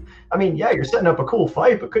Genosha? I mean, yeah, you're setting up a cool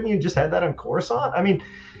fight, but couldn't you just had that on Coruscant? I mean,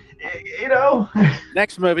 you know.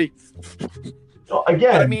 Next movie. Well,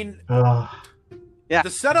 again, But I mean, Yeah. the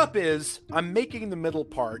setup is I'm making the middle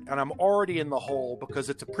part, and I'm already in the hole because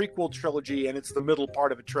it's a prequel trilogy and it's the middle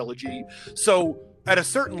part of a trilogy. So at a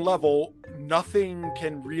certain level, nothing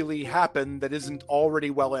can really happen that isn't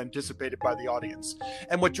already well anticipated by the audience.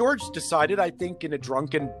 And what George decided, I think, in a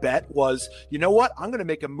drunken bet was, you know what? I'm going to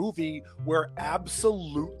make a movie where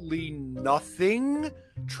absolutely nothing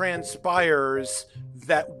transpires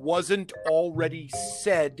that wasn't already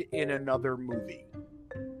said in another movie.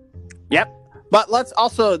 Yep. But let's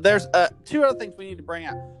also, there's 2 other things we need to bring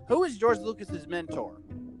up. Who is George Lucas's mentor?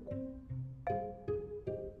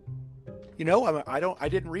 You know, I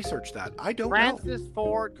didn't research that. I don't know. Francis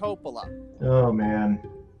Ford Coppola. oh man.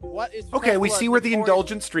 What is Okay, we Coppola's see where the notorious-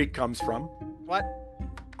 indulgence streak comes from. What?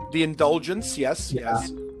 The indulgence, yes, Yeah.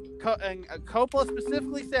 yes. Coppola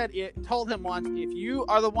specifically said, it told him once, if you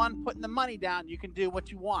are the one putting the money down, you can do what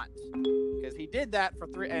you want. Because he did that for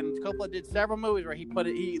 3, and Coppola did several movies where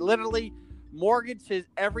he literally mortgaged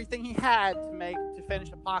everything he had to finish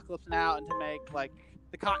Apocalypse Now and to make like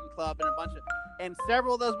The Cotton Club and a bunch of, and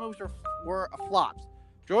several of those movies were flops.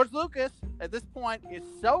 George Lucas at this point is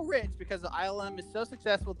so rich because the ILM is so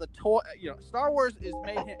successful. Star Wars is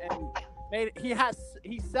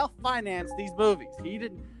he self-financed these movies. He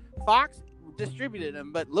didn't. Fox distributed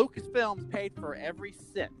them, but Lucasfilms paid for every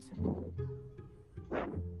cent.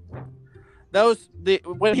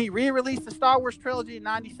 When he re-released the Star Wars trilogy in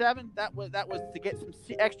 '97, that was to get some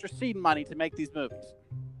extra seed money to make these movies.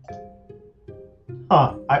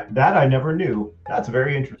 Huh. I never knew. That's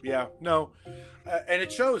very interesting. Yeah, no. And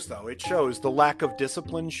it shows, though. It shows the lack of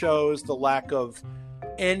discipline, shows the lack of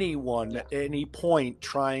anyone at any point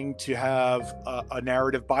trying to have a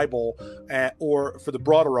narrative Bible or for the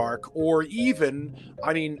broader arc, or even,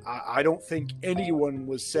 I mean, I don't think anyone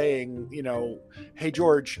was saying, you know, hey,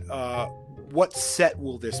 George, what set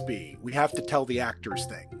will this be? We have to tell the actors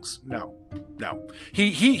things. No.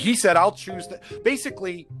 He said, I'll choose that.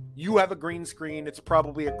 Basically, you have a green screen. It's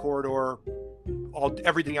probably a corridor.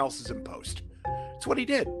 Everything else is in post. It's what he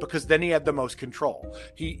did, because then he had the most control.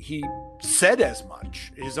 He said as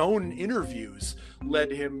much. His own interviews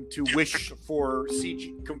led him to wish for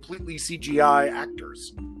completely CGI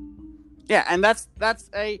actors. Yeah, and that's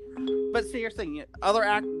a. But see, you're saying other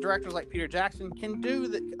directors like Peter Jackson can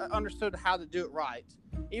understood how to do it right.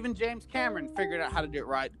 Even James Cameron figured out how to do it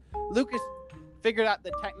right. Lucas figured out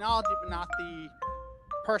the technology, but not the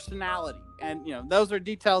personality. And those are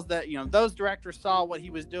details that those directors saw what he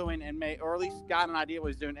was doing and or at least got an idea what he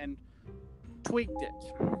was doing and tweaked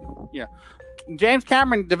it. James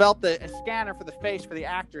Cameron developed a scanner for the face for the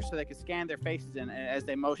actors so they could scan their faces in as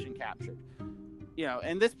they motion captured.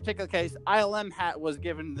 In this particular case, ILM was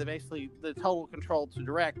given basically the total control to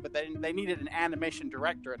direct, but they needed an animation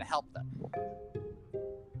director to help them.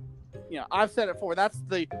 I've said it before. That's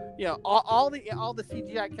all the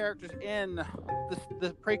CGI characters in the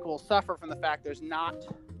prequel suffer from the fact there's not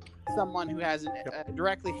someone who has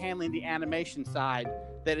directly handling the animation side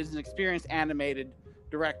that is an experienced animated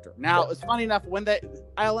director. Now, it's funny enough, when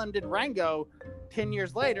ILM did Rango 10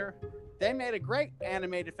 years later, they made a great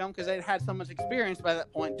animated film because they'd had so much experience by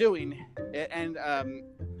that point doing it, and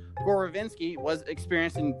Gore Verbinski was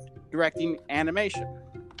experienced in directing animation.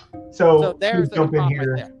 So there's to jump in problem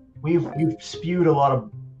here. right there. We've spewed a lot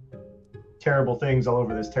of terrible things all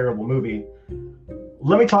over this terrible movie.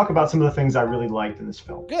 Let me talk about some of the things I really liked in this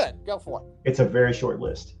film. Good, go for it. It's a very short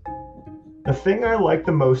list. The thing I like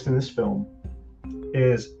the most in this film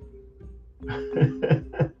is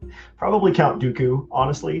probably Count Dooku,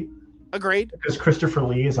 honestly. Agreed. Because Christopher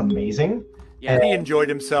Lee is amazing. Yeah, he enjoyed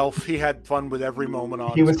himself. He had fun with every moment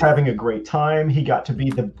on. He was having a great time. He got to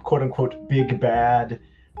be the quote-unquote big bad.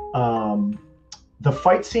 The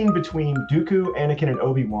fight scene between Dooku, Anakin, and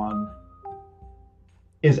Obi-Wan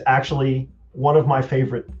is actually one of my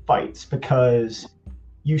favorite fights because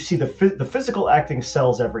you see the physical acting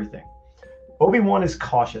sells everything. Obi-Wan is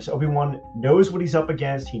cautious. Obi-Wan knows what he's up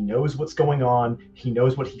against. He knows what's going on. He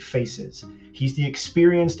knows what he faces. He's the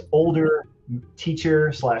experienced, older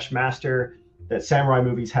teacher/master that samurai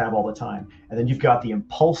movies have all the time. And then you've got the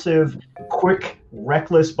impulsive, quick,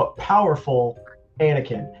 reckless, but powerful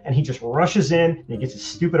Anakin. And he just rushes in and he gets his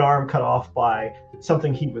stupid arm cut off by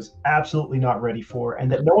something he was absolutely not ready for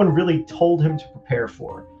and that no one really told him to prepare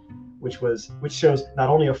for, which shows not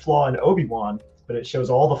only a flaw in Obi-Wan, but it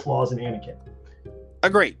shows all the flaws in Anakin.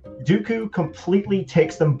 Agreed. Dooku completely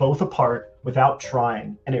takes them both apart without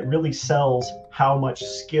trying, and it really sells how much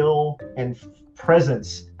skill and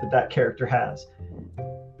presence that character has.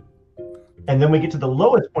 And then we get to the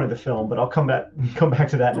lowest point of the film, but I'll come back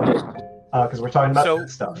to that in a minute, because we're talking about that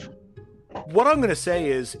stuff. What I'm going to say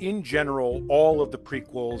is, in general, all of the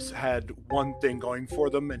prequels had one thing going for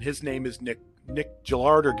them, and his name is Nick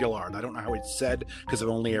Gillard or Gillard. I don't know how it's said because I've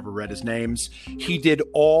only ever read his names. He did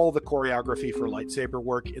all the choreography for lightsaber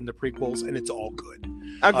work in the prequels, and it's all good.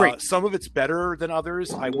 Agreed. Some of it's better than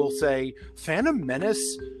others. I will say Phantom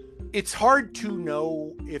Menace, it's hard to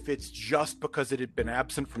know if it's just because it had been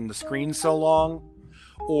absent from the screen so long,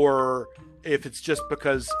 or if it's just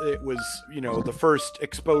because it was, the first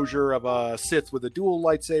exposure of a Sith with a dual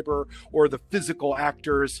lightsaber, or the physical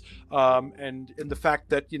actors, and the fact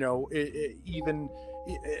that, even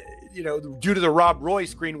due to the Rob Roy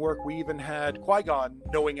screen work, we even had Qui-Gon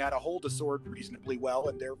knowing how to hold a sword reasonably well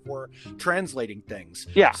and therefore translating things.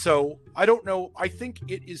 Yeah. So I don't know. I think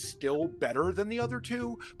it is still better than the other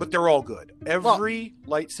two, but they're all good. Every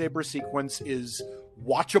lightsaber sequence is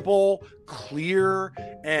watchable, clear,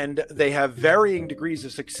 and they have varying degrees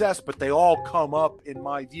of success, but they all come up, in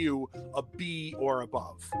my view, a B or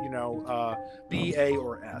above, B, A,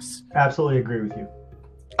 or S. Absolutely agree with you.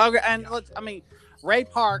 Okay, and Ray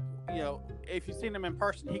Park, if you've seen him in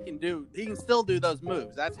person, he can still do those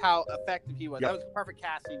moves. That's how effective he was. Yep. That was perfect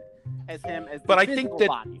casting as him as but the I think that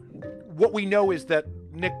body. What we know is that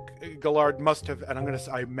Nick Gillard must have, and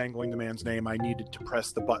I'm mangling the man's name. I needed to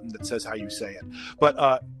press the button that says how you say it.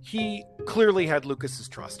 But he clearly had Lucas's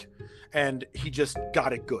trust, and he just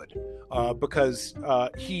got it good because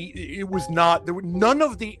it was not, there were none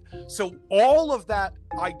of the, so all of that,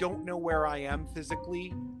 I don't know where I am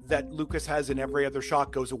physically, that Lucas has in every other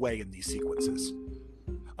shot goes away in these sequences.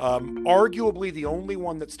 Arguably the only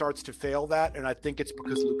one that starts to fail that, and I think it's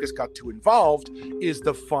because Lucas got too involved, is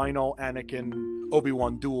the final Anakin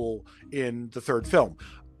Obi-Wan duel in the third film.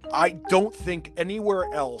 I don't think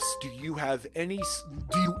anywhere else do you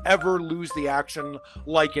ever lose the action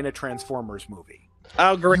like in a Transformers movie.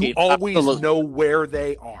 I agree. You always know where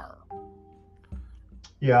they are.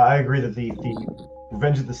 Yeah, I agree that the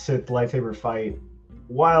Revenge of the Sith lightsaber fight,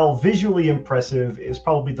 while visually impressive, is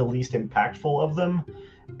probably the least impactful of them,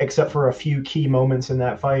 except for a few key moments in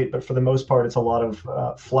that fight. But for the most part, it's a lot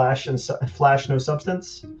of flash, no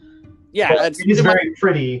substance. Yeah, it is very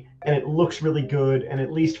pretty, and it looks really good. And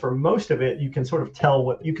at least for most of it, you can sort of tell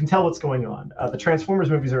what's going on. The Transformers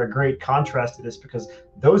movies are a great contrast to this because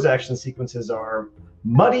those action sequences are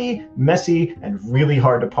muddy, messy, and really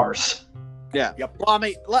hard to parse. Yeah. Yep. Well,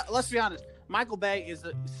 let's be honest. Michael Bay is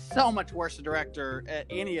so much worse a director at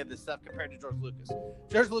any of this stuff compared to George Lucas.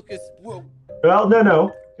 George Lucas. Whoa. Well, no.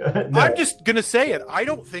 No. I'm just gonna say it. I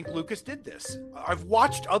don't think Lucas did this. I've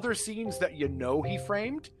watched other scenes that he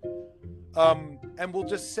framed, and we'll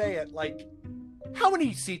just say it. Like, how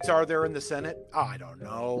many seats are there in the Senate? I don't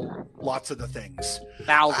know. Lots of the things.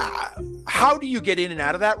 Thousands. How do you get in and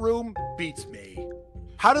out of that room? Beats me.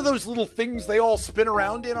 How do those little things they all spin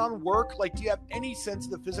around in on work? Like, do you have any sense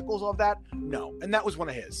of the physicals of that? No. And that was one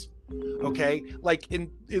of his. Okay? Like,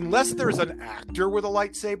 unless there's an actor with a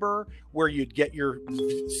lightsaber where you'd get your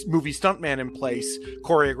movie stuntman in place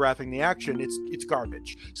choreographing the action, it's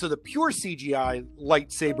garbage. So the pure CGI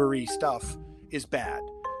lightsaber-y stuff is bad.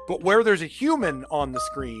 But where there's a human on the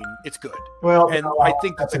screen, it's good. Well, and I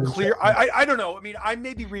think that's a clear. I don't know. I mean, I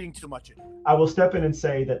may be reading too much into it. I will step in and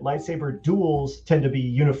say that lightsaber duels tend to be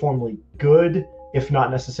uniformly good, if not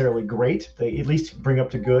necessarily great. They at least bring up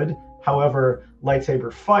to good. However,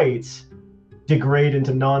 lightsaber fights degrade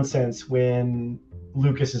into nonsense when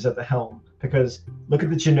Lucas is at the helm. Because look at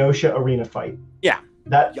the Genosha arena fight. Yeah.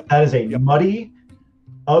 That is a muddy,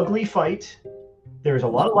 ugly fight. There's a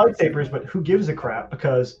lot of lightsabers, but who gives a crap?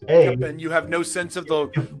 Because and you have no sense of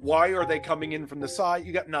why are they coming in from the side?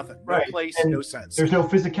 You got nothing, no place, and no sense. There's no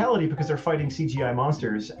physicality because they're fighting CGI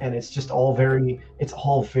monsters, and it's just all very.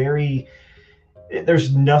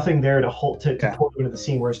 There's nothing there to pull you into the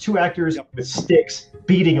scene. Whereas two actors with sticks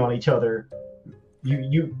beating on each other,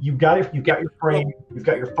 you've got your frame, you've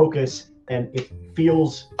got your focus, and it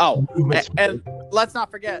feels. And let's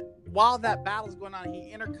not forget, while that battle's going on,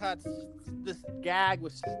 he intercuts this gag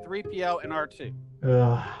with 3PO and R2.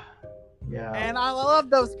 Yeah. And I love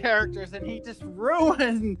those characters, and he just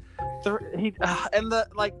ruined we haven't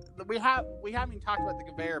even talked about the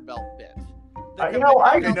conveyor belt bit.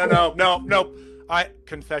 No.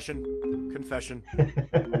 Confession.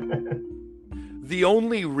 The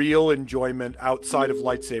only real enjoyment outside of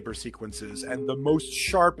lightsaber sequences, and the most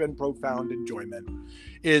sharp and profound enjoyment,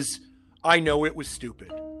 is I know it was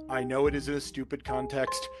stupid. I know it is in a stupid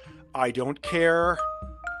context. I don't care.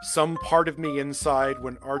 Some part of me inside,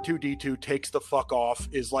 when R2-D2 takes the fuck off,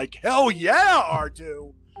 is like, hell yeah,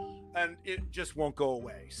 R2! And it just won't go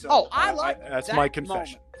away. So I like that's that my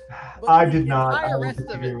confession. I did not.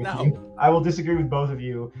 I will disagree with both of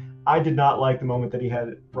you. I did not like the moment that he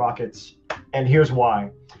had rockets. And here's why.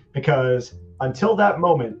 Because until that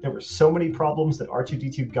moment, there were so many problems that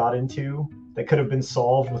R2-D2 got into that could have been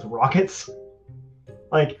solved with rockets.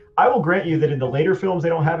 Like, I will grant you that in the later films they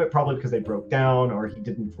don't have it, probably because they broke down or he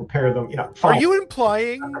didn't repair them. Fine. Are you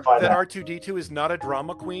implying that R2-D2 is not a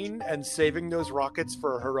drama queen and saving those rockets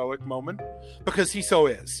for a heroic moment? Because he so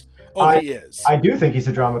is. He is. I do think he's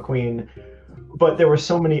a drama queen, but there were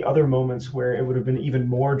so many other moments where it would have been even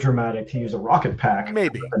more dramatic to use a rocket pack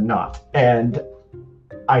than not. And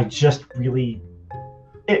I just really...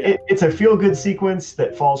 It's a feel-good sequence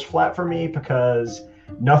that falls flat for me because...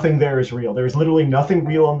 nothing there is real. There's literally nothing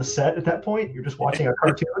real on the set at that point. You're just watching a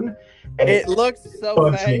cartoon. And it looks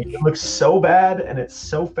so fake. It looks so bad and it's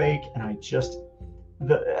so fake. And I just,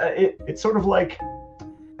 it's sort of like,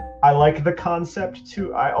 I like the concept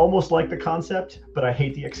too. I almost like the concept, but I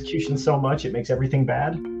hate the execution so much. It makes everything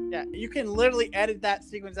bad. Yeah, you can literally edit that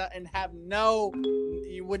sequence out and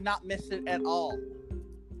you would not miss it at all.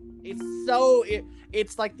 It's so,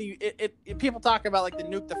 it's like people talk about like the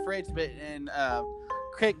nuke the fridge bit in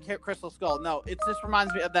Crystal Skull. No, it just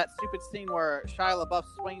reminds me of that stupid scene where Shia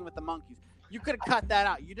LaBeouf's swinging with the monkeys. You could have cut that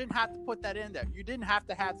out. You didn't have to put that in there. You didn't have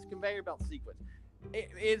to have the conveyor belt sequence.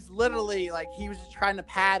 It's literally like he was just trying to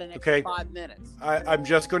pad an extra 5 minutes. I'm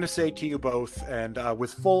just going to say to you both, and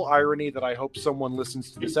with full irony that I hope someone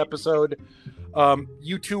listens to this episode,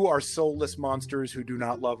 you two are soulless monsters who do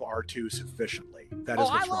not love R2 sufficiently. That is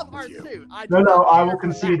what's wrong with you. No, I will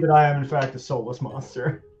concede that I am in fact a soulless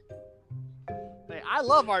monster. I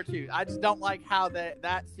love R2. I just don't like how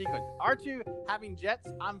that sequence. R2 having jets,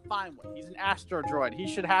 I'm fine with. He's an astro droid. He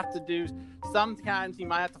should have to do. Sometimes he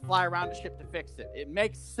might have to fly around a ship to fix it. It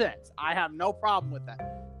makes sense. I have no problem with that.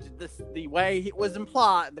 The way it was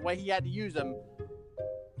implied, the way he had to use them,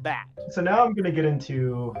 bad. So now I'm going to get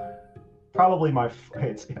into probably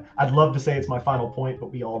I'd love to say it's my final point,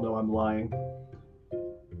 but we all know I'm lying.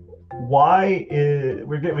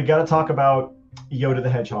 We got to talk about Yoda the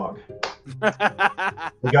Hedgehog.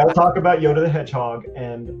 We got to talk about Yoda the Hedgehog,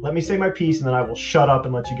 and let me say my piece, and then I will shut up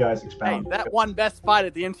and let you guys expound. Hey, that won Best Fight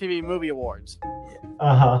at the MTV Movie Awards.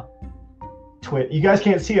 You guys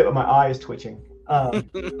can't see it, but my eye is twitching.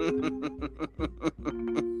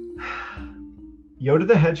 Yoda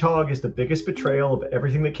the Hedgehog is the biggest betrayal of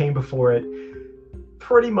everything that came before it,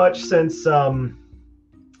 pretty much since. I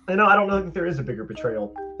don't know if there is a bigger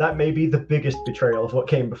betrayal. That may be the biggest betrayal of what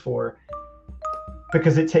came before.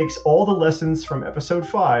 Because it takes all the lessons from episode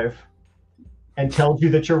 5 and tells you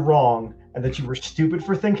that you're wrong and that you were stupid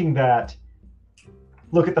for thinking that.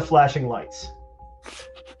 Look at the flashing lights.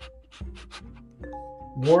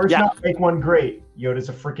 Wars not make one great. Yoda's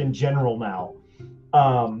a freaking general now.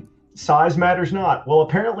 Size matters not. Well,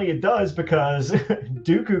 apparently it does, because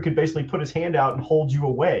Dooku could basically put his hand out and hold you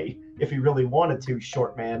away if he really wanted to,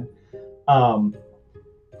 short man.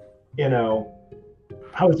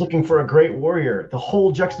 I was looking for a great warrior. The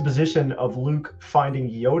whole juxtaposition of Luke finding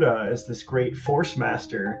Yoda as this great force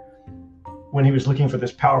master when he was looking for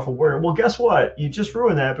this powerful warrior. Well, guess what? You just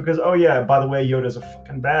ruined that because, oh yeah, by the way, Yoda's a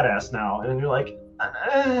fucking badass now. And you're like,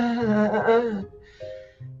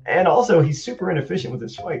 And also, he's super inefficient with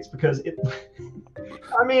his fights because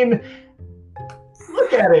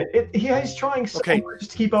look at it. He's trying so much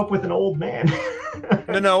to keep up with an old man.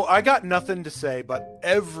 No, I got nothing to say, but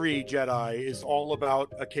every Jedi is all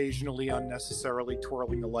about occasionally unnecessarily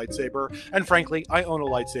twirling a lightsaber. And frankly, I own a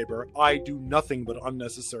lightsaber. I do nothing but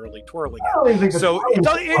unnecessarily twirling it. So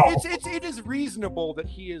it is reasonable that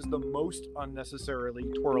he is the most unnecessarily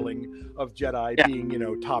twirling of Jedi, being,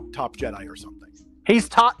 top Jedi or something. He's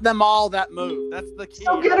taught them all that move. That's the key.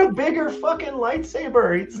 So get a bigger fucking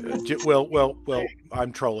lightsaber. Well,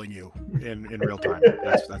 I'm trolling you in real time.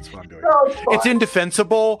 That's what I'm doing. No, it's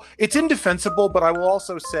indefensible. It's indefensible, but I will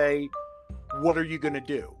also say, what are you going to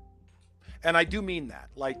do? And I do mean that.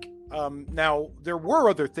 Now, there were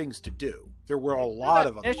other things to do. There were a lot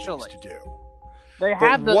of other things to do.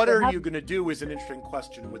 What are you going to do is an interesting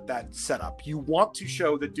question with that setup. You want to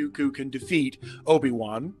show that Dooku can defeat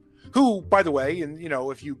Obi-Wan. who, by the way, and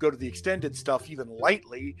if you go to the extended stuff even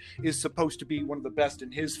lightly, is supposed to be one of the best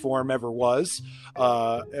in his form ever was,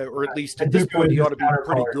 or at least at this point he ought to be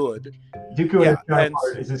pretty good.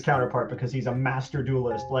 Dooku is his counterpart because he's a master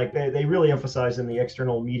duelist. Like they really emphasize in the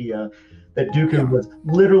external media that Dooku was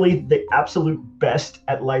literally the absolute best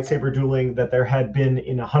at lightsaber dueling that there had been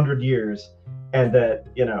in 100 years, and that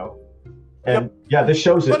this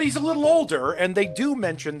shows it. But he's a little older, and they do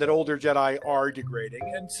mention that older Jedi are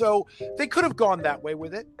degrading, and so they could have gone that way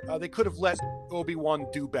with it. They could have let Obi-Wan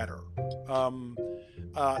do better.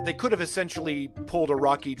 They could have essentially pulled a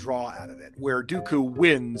Rocky draw out of it, where Dooku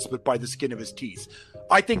wins, but by the skin of his teeth.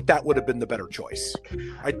 I think that would have been the better choice.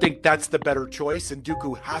 I think that's the better choice, and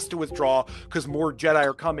Dooku has to withdraw because more Jedi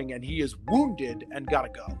are coming, and he is wounded and gotta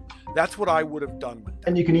go. That's what I would have done with that.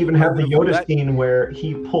 And you can even have the Yoda scene where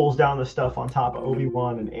he pulls down the stuff on top of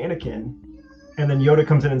Obi-Wan and Anakin, and then Yoda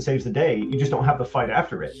comes in and saves the day. You just don't have the fight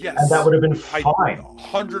after it. Yes. And that would have been fine.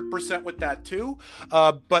 100% with that too.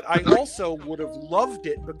 But I also would have loved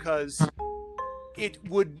it because it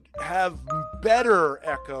would have better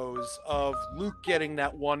echoes of Luke getting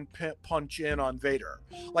that one punch in on Vader.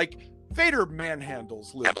 Like, Vader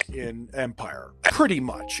manhandles Luke in Empire, pretty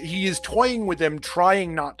much. He is toying with him,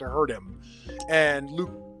 trying not to hurt him. And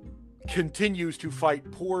Luke continues to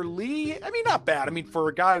fight poorly. I mean, not bad. I mean, for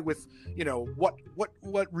a guy with,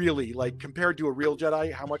 what really, like, compared to a real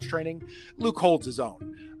Jedi, how much training? Luke holds his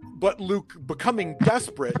own. But Luke, becoming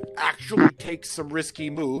desperate, actually takes some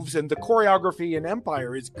risky moves, and the choreography in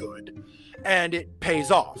Empire is good, and it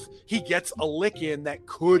pays off. He gets a lick in that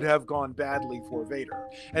could have gone badly for Vader,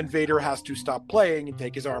 and Vader has to stop playing and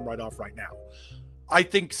take his arm right off right now. I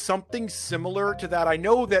think something similar to that. I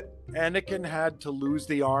know that Anakin had to lose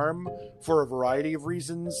the arm for a variety of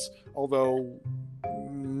reasons, although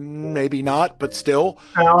maybe not, but still.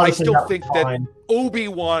 I still think that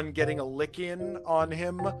Obi-Wan getting a lick in on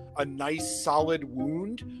him, a nice solid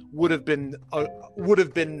wound, would have been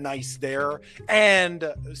nice there,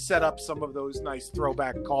 and set up some of those nice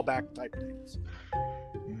throwback, callback type things.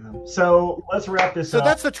 Yeah. So let's wrap this up. So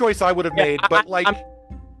that's the choice I would have made, but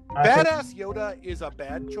Badass Yoda is a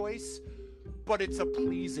bad choice, but it's a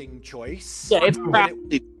pleasing choice. Yeah, it's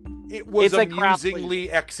crafty. It was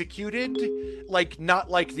amusingly executed, not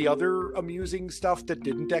like the other amusing stuff that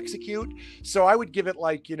didn't execute. So I would give it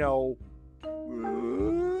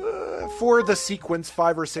for the sequence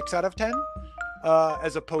 5 or 6 out of 10,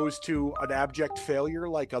 as opposed to an abject failure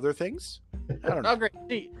like other things. I don't know.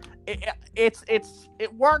 See,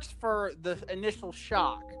 it works for the initial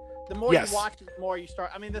shock. The more you watch it, the more you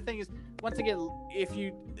start. I mean, the thing is, once again,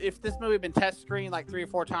 if this movie had been test screened like 3 or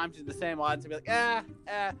 4 times in the same audience, it'd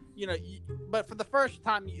be like, but for the first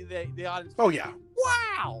time, the audience. Oh yeah.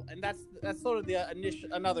 Wow, and that's sort of the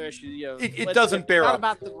another issue. It doesn't bear up. It's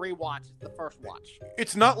not about the rewatch; it's the first watch.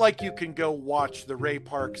 It's not like you can go watch the Ray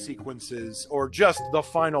Park sequences or just the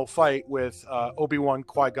final fight with Obi-Wan,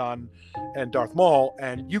 Qui-Gon, and Darth Maul,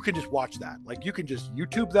 and you can just watch that. Like, you can just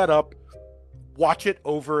YouTube that up. Watch it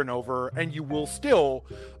over and over, and you will still,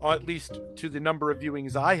 at least to the number of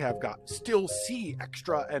viewings I have got, still see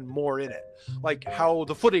extra and more in it. Like how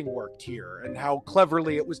the footing worked here and how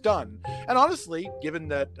cleverly it was done. And honestly, given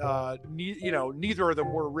that neither of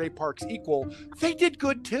them were Ray Park's equal, they did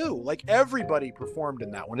good too. Like, everybody performed in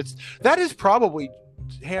that one. That is probably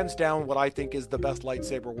hands down what I think is the best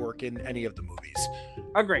lightsaber work in any of the movies.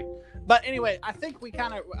 Agree. But anyway, I think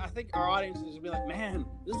our audiences will be like, man,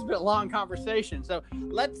 this has been a long conversation. So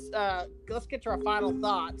let's get to our final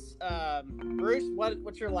thoughts. Bruce,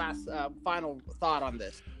 what's your last final thought on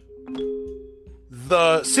this?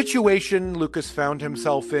 The situation Lucas found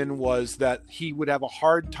himself in was that he would have a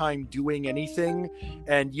hard time doing anything,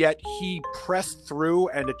 and yet he pressed through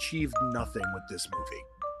and achieved nothing with this movie.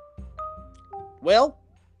 Will?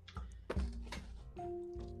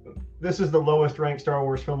 This is the lowest ranked Star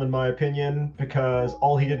Wars film in my opinion, because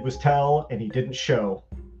all he did was tell and he didn't show.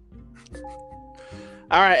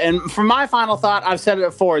 All right, and for my final thought, I've said it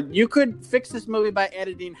before, you could fix this movie by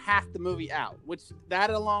editing half the movie out, which that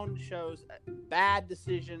alone shows bad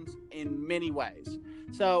decisions in many ways.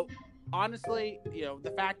 So honestly,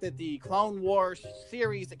 the fact that the Clone Wars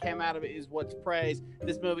series that came out of it is what's praised,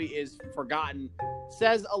 this movie is forgotten,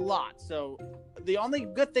 says a lot. So the only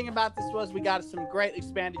good thing about this was we got some great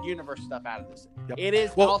expanded universe stuff out of this. Yep. It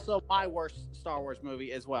is also my worst Star Wars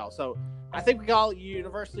movie as well. So I think we can all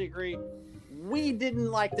universally agree we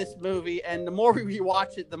didn't like this movie, and the more we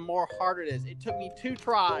rewatch it, the more harder it is. It took me 2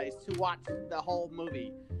 tries to watch the whole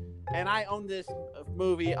movie. And I owned this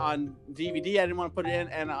movie on DVD. I didn't want to put it in,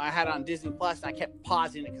 and I had it on Disney Plus, and I kept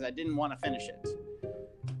pausing it because I didn't want to finish it.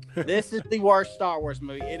 This is the worst Star Wars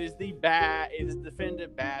movie. It is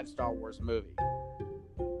definitive bad Star Wars movie.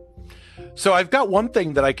 So I've got one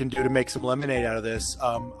thing that I can do to make some lemonade out of this.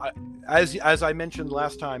 As I mentioned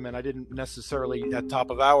last time, and I didn't necessarily at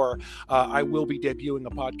top of hour, I will be debuting a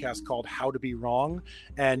podcast called How to Be Wrong.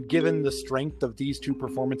 And given the strength of these two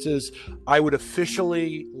performances, I would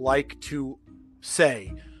officially like to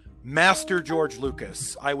say, Master George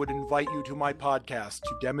Lucas, I would invite you to my podcast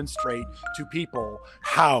to demonstrate to people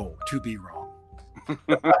how to be wrong.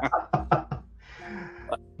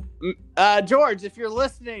 George, if you're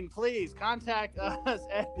listening, please contact us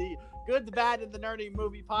at the Good, the Bad, and the Nerdy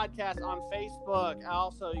Movie Podcast on Facebook.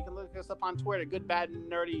 Also, you can look us up on Twitter, Good, Bad,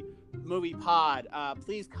 and Nerdy Movie Pod.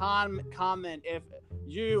 Please comment if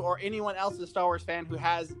you or anyone else is a Star Wars fan who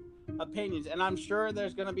has opinions. And I'm sure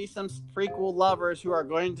there's going to be some prequel lovers who are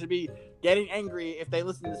going to be getting angry if they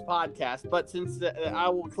listen to this podcast. But since I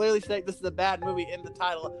will clearly state this is a bad movie in the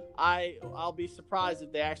title, I'll be surprised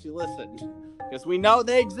if they actually listened. Because we know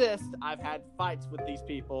they exist. I've had fights with these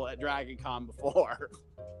people at Dragon Con before.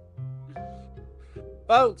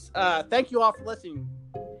 Folks, thank you all for listening.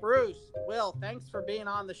 Bruce, Will, thanks for being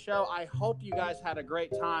on the show. I hope you guys had a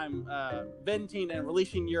great time venting and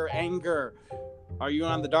releasing your anger. Are you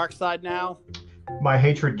on the dark side now? My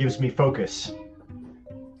hatred gives me focus.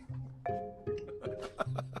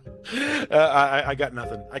 I got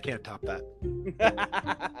nothing. I can't top that.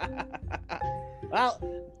 Well,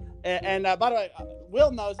 and by the way,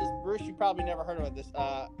 Will knows this. Bruce, you probably never heard of this.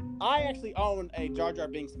 I actually own a Jar Jar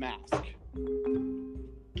Binks mask.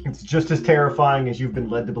 It's just as terrifying as you've been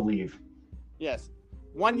led to believe. Yes.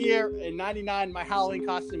 One year in '99, my Halloween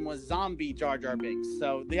costume was zombie Jar Jar Binks.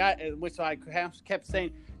 So which I kept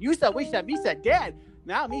saying, "You said we said Misa dead.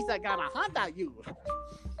 Now Misa gonna hunt out you."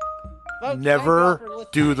 Folks, never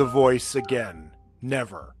do the voice again.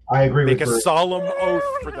 Never. I agree with Make a Bruce. solemn oath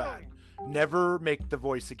for that. Never make the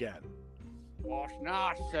voice again.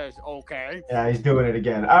 Nah, says okay. Yeah, he's doing it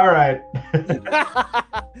again. All right.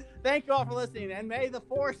 Thank you all for listening, and may the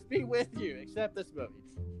Force be with you, except this movie.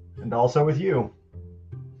 And also with you.